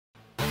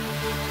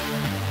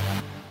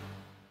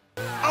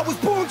I was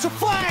born to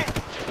fight.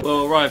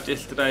 Well, arrived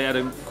yesterday, had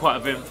a quite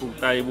eventful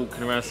day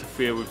walking around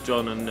Sofia with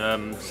John and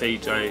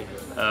CJ.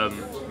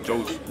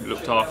 George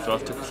looked after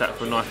us, took us out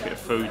for a nice bit of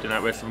food, and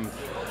that we had some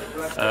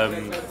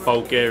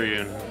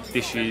Bulgarian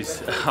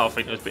dishes. I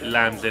think there was a bit of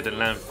lamb's head and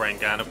lamb's brain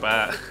going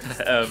about.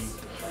 But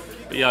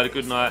yeah, I had a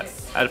good night,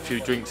 had a few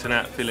drinks and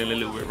that, feeling a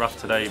little bit rough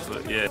today,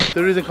 but yeah.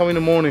 The reason coming in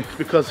the morning is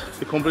because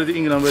the completely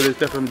England weather is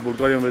different from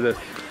Bulgarian weather.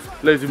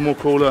 A little bit more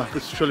cooler,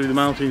 it's surely the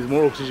mountains,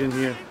 more oxygen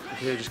here.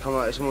 Yeah, just come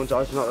out here, someone to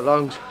open up the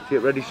lungs,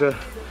 get ready to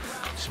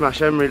smash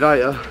Henry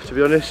later, to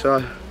be honest,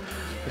 so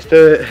let's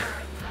do it.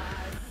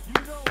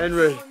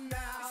 Henry.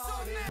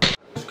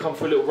 Just come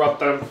for a little rub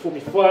down before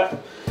me fight.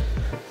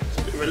 It's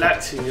a bit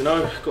relaxing, you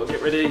know, got to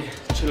get ready,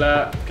 chill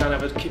out, go and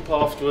have a kip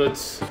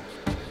afterwards.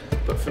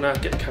 But for now,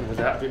 get the cameras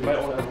out, I've been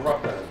waiting on to have a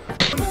rub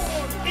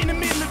down. In the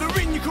middle of the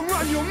ring, you can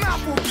run your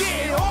mouth or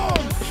get it on.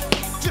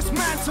 Just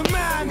man to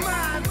man,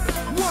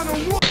 one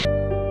on one.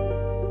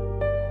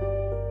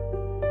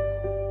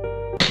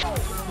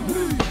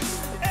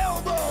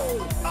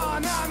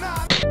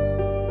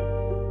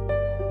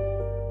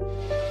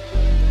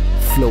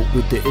 Float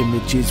with the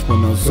images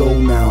when I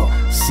zone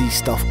out. See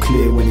stuff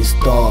clear when it's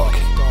dark.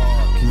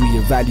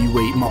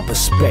 Reevaluate my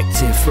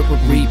perspective.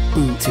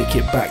 Reboot, take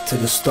it back to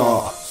the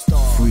start.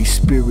 Free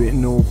spirit,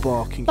 no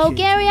barking.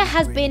 Bulgaria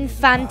has been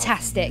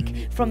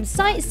fantastic, from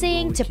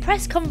sightseeing to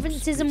press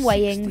conferences and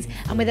weigh-ins,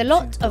 and with a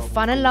lot of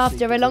fun and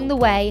laughter along the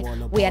way,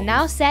 we are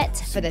now set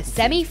for the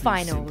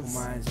semi-finals.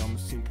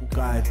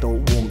 Guy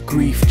don't want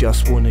grief,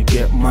 just wanna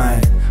get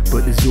mine.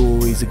 But there's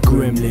always a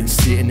gremlin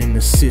sitting in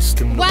the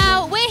system.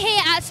 Wow, we're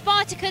here at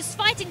Spartacus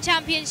Fighting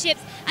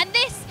Championships, and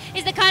this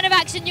is the kind of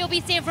action you'll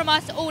be seeing from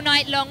us all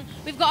night long.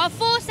 We've got our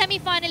 4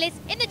 semi-finalists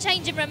in the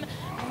changing room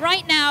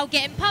right now,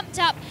 getting pumped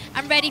up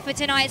and ready for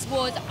tonight's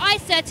wars. I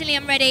certainly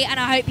am ready, and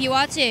I hope you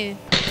are too.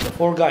 The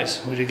 4 guys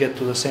who will get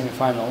to the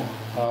semi-final,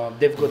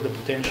 they've got the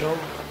potential.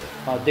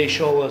 They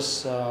show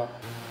us,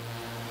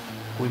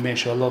 we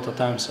mention a lot of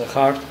times,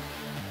 heart.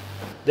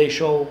 They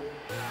show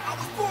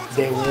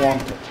they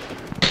want it.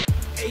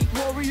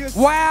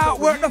 Wow,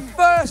 we're at the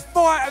first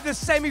fight of the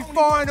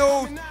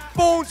semi-finals.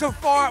 Born to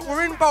fight,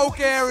 we're in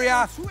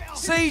Bulgaria.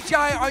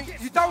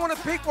 CJ, you don't want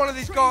to pick one of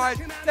these guys.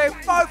 They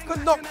both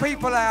can knock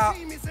people out.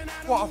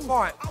 What a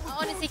fight. I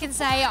honestly can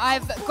say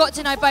I've got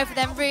to know both of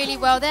them really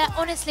well. They're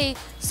honestly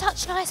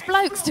such nice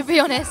blokes, to be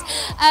honest.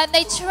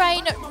 They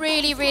train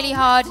really, really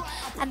hard,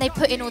 and they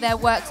put in all their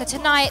work. So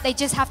tonight they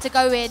just have to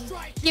go in,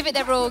 give it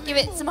their all, give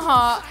it some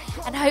heart,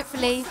 and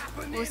hopefully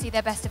we'll see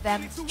their best of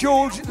them.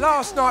 George,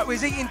 last night we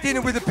was eating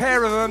dinner with a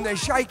pair of them. They're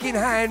shaking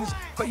hands,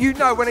 but you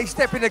know when they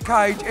step in the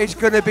cage, it's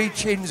going to be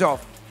chins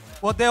off.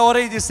 What they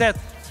already said,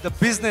 the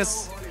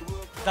business,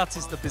 that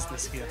is the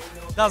business here.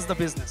 That's the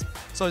business.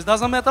 So it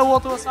doesn't matter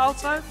what was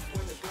outside,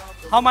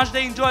 how much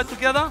they enjoy it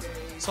together.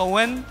 So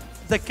when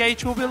the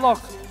cage will be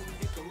locked,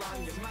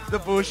 the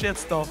bullshit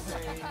stuff.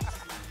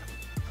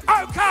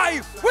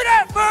 Okay,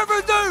 without further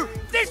ado,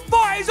 this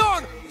fight is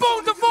on.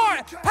 Born to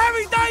fight,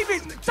 Harry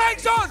Davis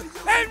takes on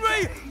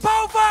Henry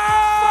Pulver!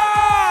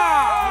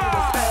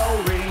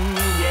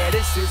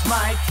 This is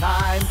my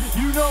time.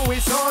 You know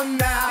it's on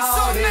now. It's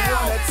on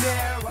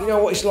now. You know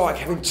what it's like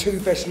having 2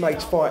 best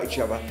mates fight each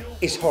other?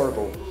 It's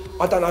horrible.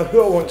 I don't know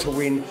who I want to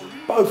win.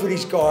 Both of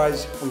these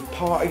guys, we've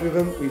partied with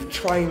them, we've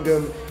trained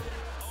them,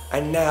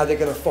 and now they're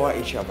going to fight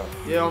each other.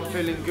 Yeah, I'm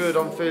feeling good.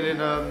 I'm feeling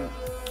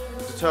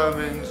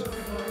determined.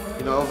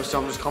 You know, obviously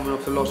I'm just coming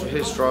off the loss of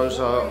Histro,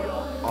 so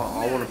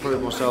I want to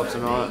prove myself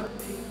tonight.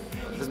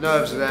 The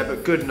nerves are there,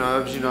 but good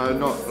nerves, you know,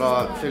 not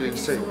like feeling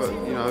sick, but,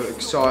 you know,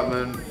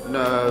 excitement,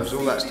 nerves,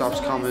 all that stuff's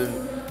coming.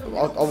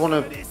 I want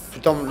to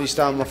predominantly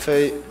stay on my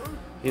feet,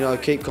 you know,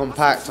 keep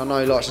compact. I know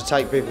he likes to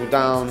take people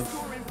down,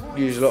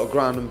 use a lot of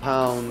ground and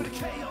pound,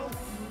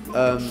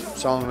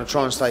 so I'm going to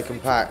try and stay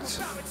compact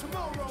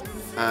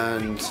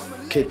and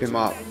keep him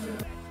up.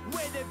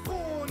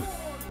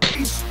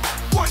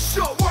 One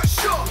shot,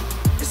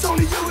 it's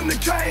only you in the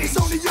cage, it's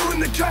only you in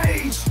the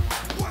cage.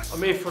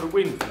 I'm here for the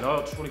win, you know,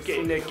 I just want to get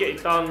in there, get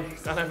it done,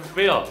 and have a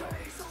beer.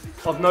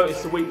 I've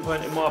noticed the weak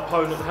point in my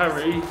opponent,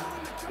 Harry,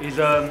 is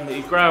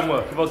his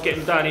groundwork. If I get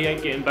him down, he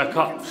ain't getting back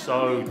up,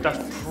 so that's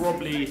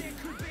probably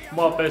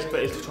my best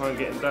bet is to try and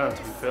get him down,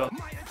 to be fair.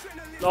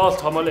 Last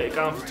time I let it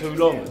go on for too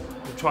long.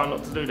 I'm trying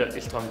not to do that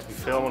this time, to be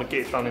fair. I want to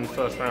get it done in the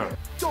first round.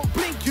 Don't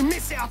blink, you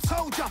miss it, I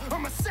told you,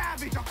 I'm a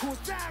savage, I cause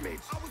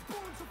damage.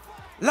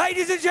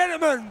 Ladies and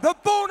gentlemen, the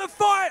Born to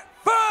Fight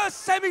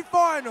first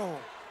semi-final.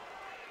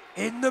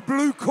 In the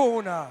blue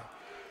corner,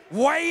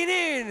 weighing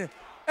in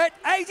at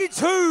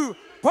 82.9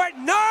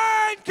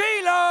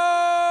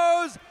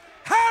 kilos,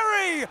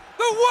 Harry,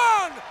 the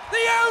one,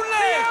 the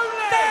only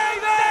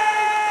Davis!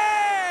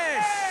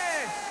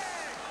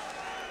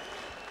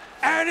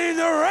 And in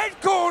the red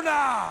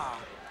corner,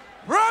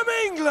 from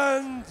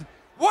England,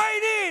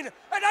 weighing in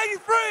at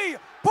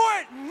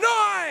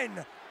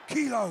 83.9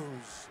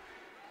 kilos,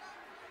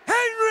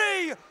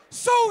 Henry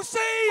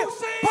Saucy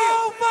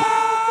Pulver!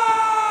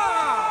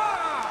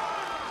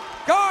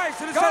 Guys,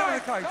 to the centre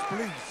of the cage,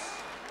 please.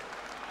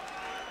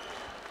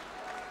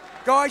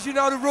 Guys, you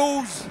know the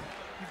rules.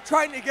 You've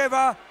trained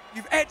together,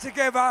 you've ate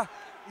together.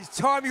 It's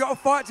time you got to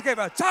fight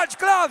together. Touch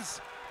gloves.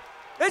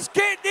 Let's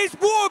get this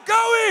war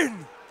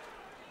going.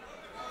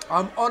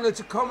 I'm honoured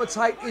to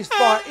commentate this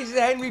fight. This is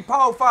Henry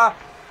Pulver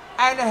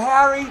and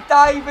Harry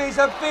Davies.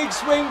 A big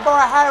swing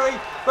by Harry,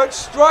 but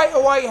straight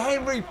away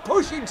Henry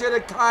pushing to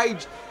the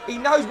cage. He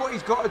knows what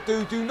he's got to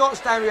do. Do not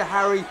stand with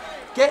Harry.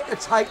 Get the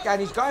takedown.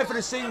 He's going for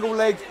the single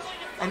leg.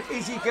 And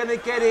is he going to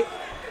get it?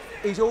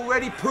 He's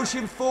already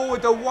pushing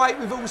forward the weight.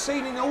 We've all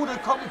seen in all the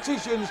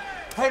competitions,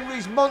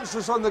 Henry's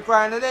monstrous on the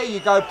ground. And there you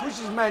go.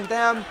 Pushes man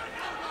down.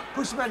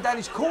 Pushes man down.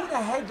 He's caught in a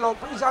headlock,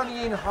 but he's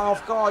only in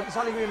half guard. It's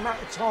only been a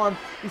matter of time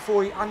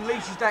before he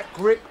unleashes that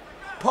grip,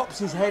 pops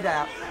his head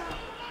out.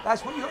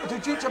 That's what you got to do,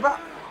 jiu-jitsu. But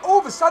all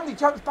of a sudden he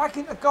jumps back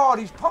into guard.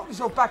 He's popped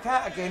himself back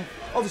out again.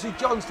 Obviously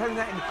John's telling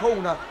that in the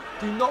corner.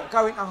 Do not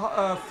go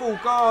into full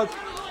guard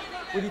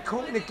when you're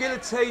caught in the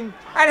guillotine.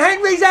 And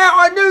Henry's out.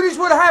 I knew this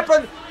would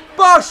happen.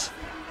 Bosh.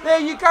 There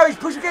you go. He's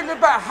pushing again.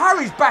 But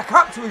Harry's back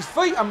up to his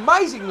feet,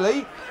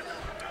 amazingly.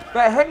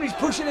 But Henry's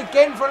pushing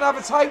again for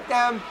another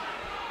takedown.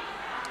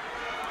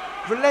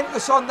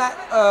 Relentless on that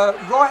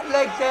right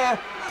leg there.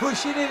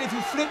 Pushing in. If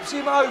he flips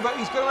him over,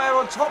 he's going to have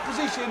on top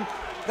position.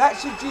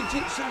 That's a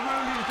jiu-jitsu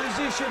ruling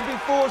position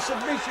before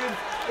submission.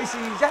 This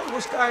is exactly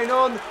what's going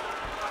on.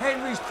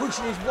 Henry's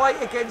pushing his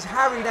weight against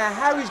Harry. Now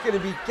Harry's going to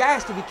be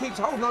gassed if he keeps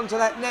holding on to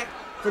that neck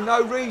for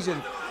no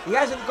reason. He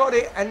hasn't got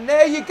it, and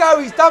there you go.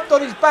 He's dumped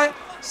on his back.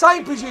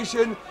 Same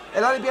position.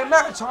 It'll only be a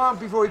matter of time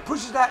before he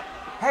pushes that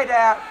head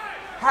out.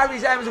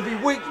 Harry's arms will be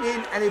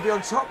weakening, and he'll be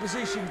on top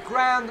position,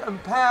 ground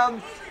and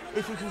pound,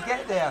 if he can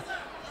get there.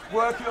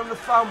 Working on the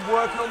thumb,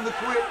 working on the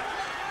grip.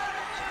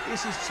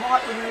 This is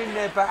tight when you're in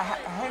there, but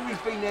Henry's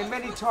been there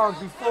many times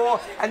before.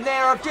 And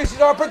there, just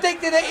as I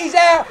predicted it, he's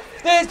out.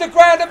 There's the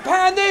ground and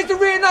pound. There's the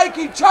rear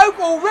naked choke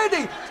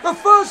already. The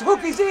first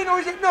hook is in, or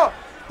is it not?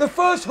 The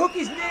first hook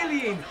is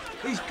nearly in.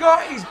 He's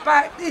got his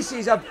back. This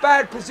is a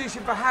bad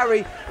position for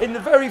Harry in the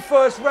very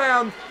first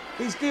round.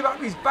 He's given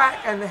up his back,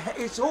 and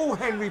it's all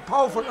Henry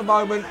Pulver at the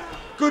moment.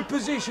 Good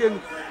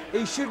position.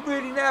 He should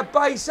really now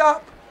base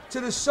up to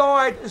the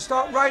side and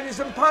start raining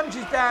some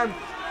punches down.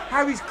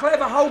 Harry's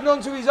clever, holding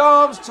on to his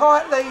arms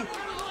tightly.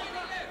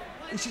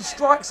 He should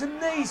strike some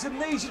knees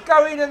should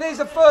go in, and there's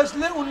the first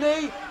little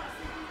knee.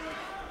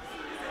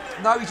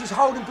 No, he's just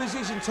holding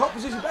position, top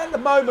position, but at the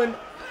moment,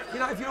 you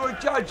know, if you're a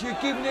judge, you're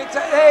giving it to,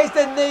 there's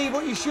the knee,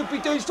 what you should be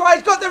doing. Strike,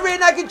 he's got the rear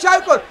naked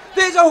choke on.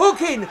 There's a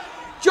hook in.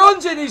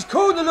 John's in his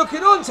corner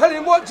looking on, telling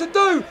him what to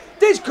do.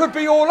 This could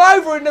be all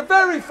over in the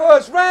very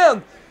first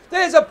round.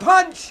 There's a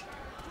punch.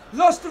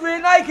 Lost the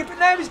rear naked, but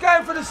now he's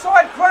going for the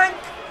side crank.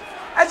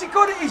 Has he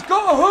got it? He's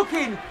got a hook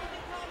in.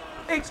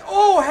 It's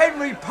all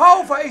Henry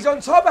Pulver. He's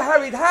on top of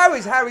Harry. How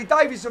is Harry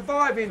Davies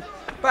surviving?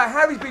 But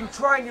Harry's been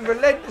training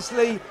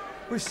relentlessly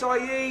with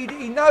Saeed.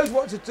 He knows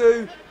what to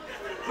do.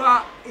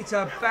 But it's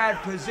a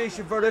bad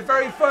position for the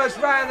very first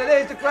round. And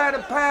there's the ground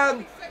and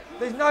pound.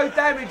 There's no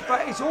damage,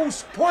 but it's all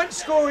point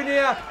scoring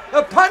here.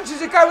 The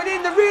punches are going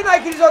in. The rear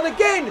naked is on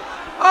again.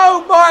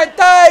 Oh my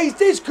days.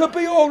 This could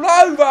be all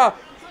over.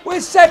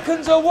 We're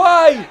seconds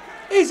away.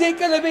 Is it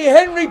going to be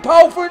Henry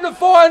Pulver in the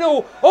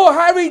final or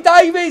Harry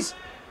Davies?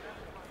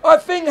 I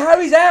think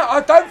Harry's out.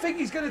 I don't think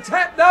he's going to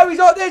tap. No, he's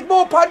not. There's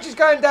more punches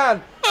going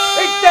down.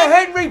 It's the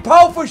Henry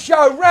Pulver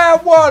show.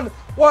 Round one,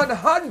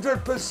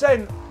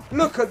 100%.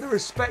 Look at the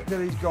respect of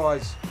these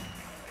guys.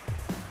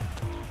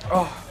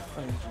 Oh,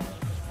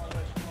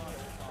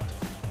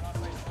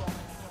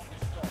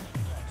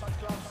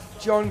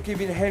 John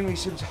giving Henry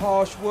some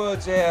harsh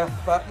words there,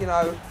 but you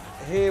know,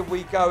 here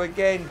we go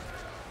again.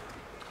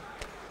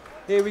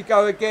 Here we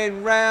go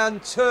again,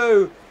 round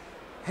two.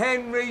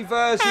 Henry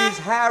versus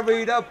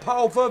Harry, the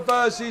Pulver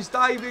versus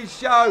Davies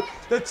show.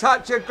 The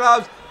touch of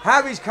gloves.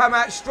 Harry's come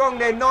out strong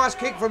there. Nice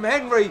kick from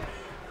Henry.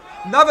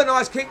 Another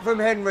nice kick from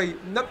Henry.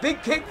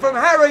 Big kick from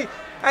Harry.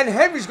 And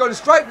Henry's gone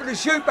straight for the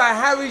shoot, but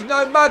Harry's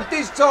no mug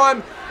this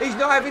time. He's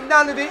not having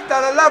none of it.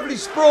 Done a lovely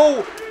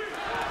sprawl.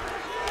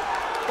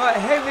 But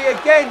Henry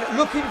again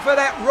looking for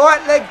that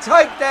right leg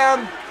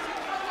takedown.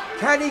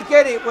 Can he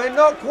get it? We're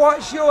not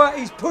quite sure.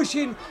 He's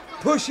pushing.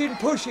 This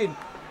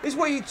is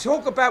what you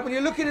talk about when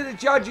you're looking at the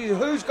judges,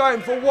 who's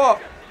going for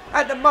what.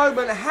 At the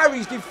moment,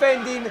 Harry's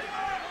defending,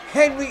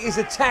 Henry is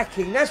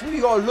attacking. That's what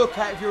you got to look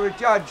at if you're a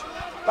judge.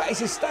 But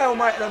it's a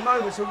stalemate at the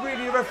moment, so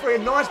really the referee, a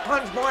nice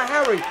punch by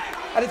Harry.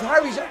 And if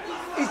Harry's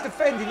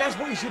defending, that's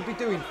what he should be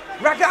doing.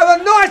 Rack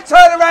out a nice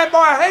turnaround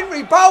by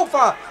Henry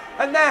Pulver.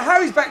 And now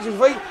Harry's back to his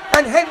feet,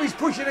 and Henry's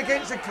pushing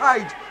against the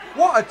cage.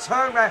 What a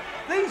turnaround.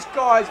 These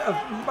guys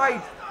have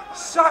made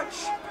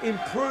such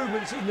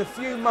improvements in the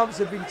few months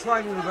they've been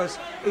training with us.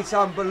 It's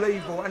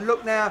unbelievable. And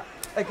look now,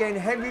 again,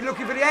 Henry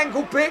looking for the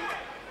ankle pick.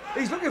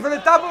 He's looking for the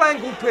double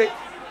ankle pick.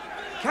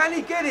 Can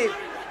he get it?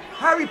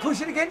 Harry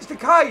pushing against the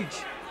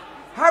cage.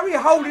 Harry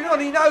holding on.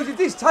 He knows if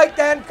this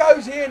takedown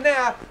goes here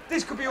now,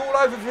 this could be all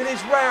over for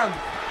this round.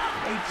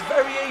 It's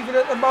very even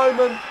at the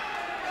moment.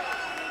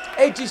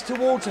 Edges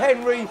towards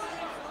Henry.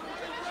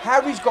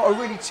 Harry's got to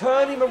really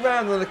turn him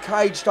around on the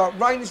cage, start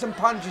raining some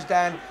punches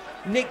down.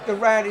 nick the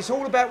round. It's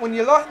all about when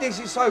you're like this,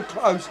 it's so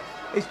close.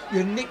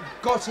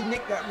 Got to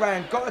nick that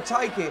round, got to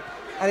take it.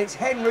 And it's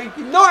Henry,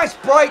 nice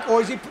break,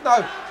 or is he,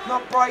 no,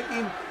 not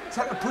breaking,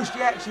 trying to push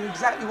the action,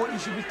 exactly what you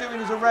should be doing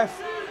as a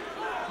ref.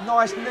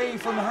 Nice knee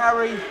from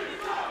Harry,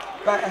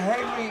 but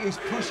Henry is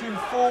pushing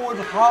forward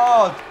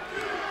hard.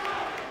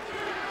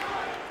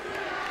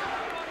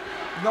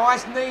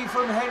 Nice knee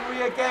from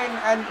Henry again,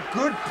 and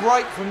good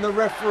break from the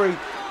referee.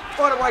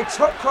 By the way,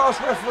 top class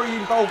referee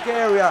in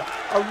Bulgaria,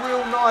 a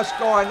real nice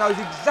guy, knows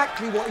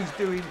exactly what he's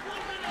doing.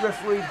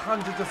 Refereed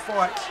hundreds of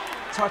fights,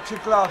 touch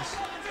of gloves.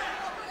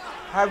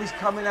 Harry's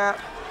coming out,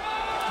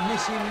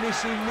 missing.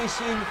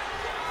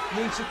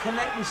 Needs to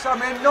connect with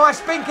some end. Nice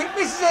spin kick,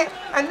 misses it,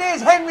 and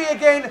there's Henry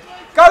again.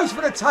 Goes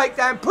for the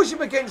takedown, push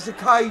him against the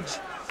cage.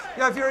 You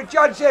know, if you're a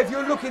judge there, if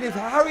you're looking, if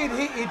Harry had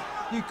hit it,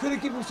 you could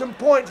have given him some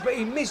points, but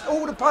he missed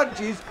all the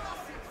punches.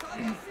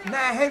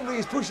 Now Henry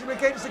is pushing him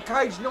against the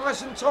cage,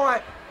 nice and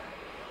tight.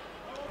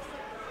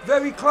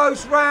 Very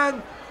close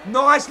round.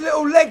 Nice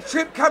little leg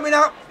trip coming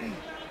up.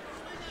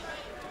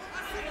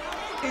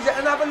 Is it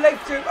another leg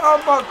trip? Oh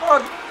my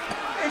God,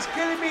 it's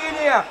killing me in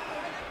here.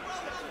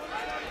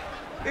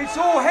 It's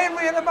all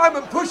Henry at the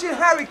moment, pushing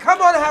Harry.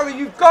 Come on, Harry,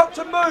 you've got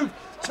to move.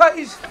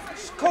 His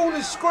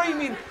corner's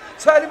screaming,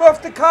 turn him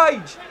off the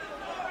cage.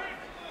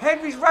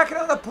 Henry's racking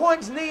up the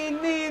points, kneeing.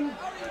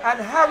 And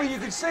Harry, you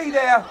can see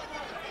there,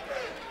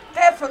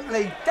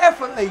 definitely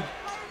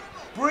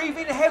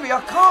breathing heavy.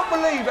 I can't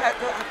believe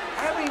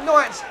how many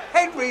nights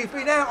Henry has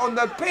been out on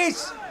the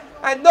piss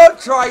and not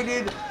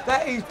training,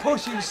 that he's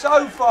pushing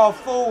so far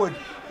forward.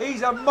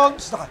 He's a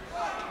monster.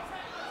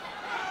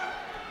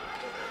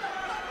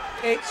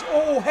 It's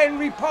all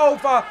Henry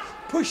Pulver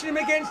pushing him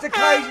against the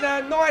cage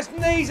now. Nice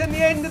knees in the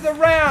end of the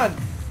round.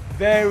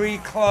 Very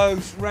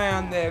close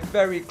round there,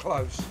 very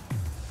close.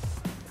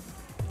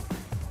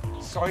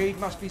 Saeed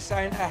must be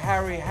saying to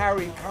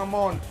Harry, come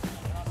on.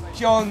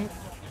 John,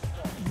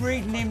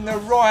 reading him the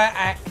riot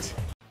act.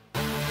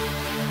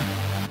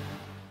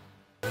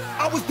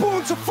 I was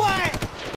born to fight.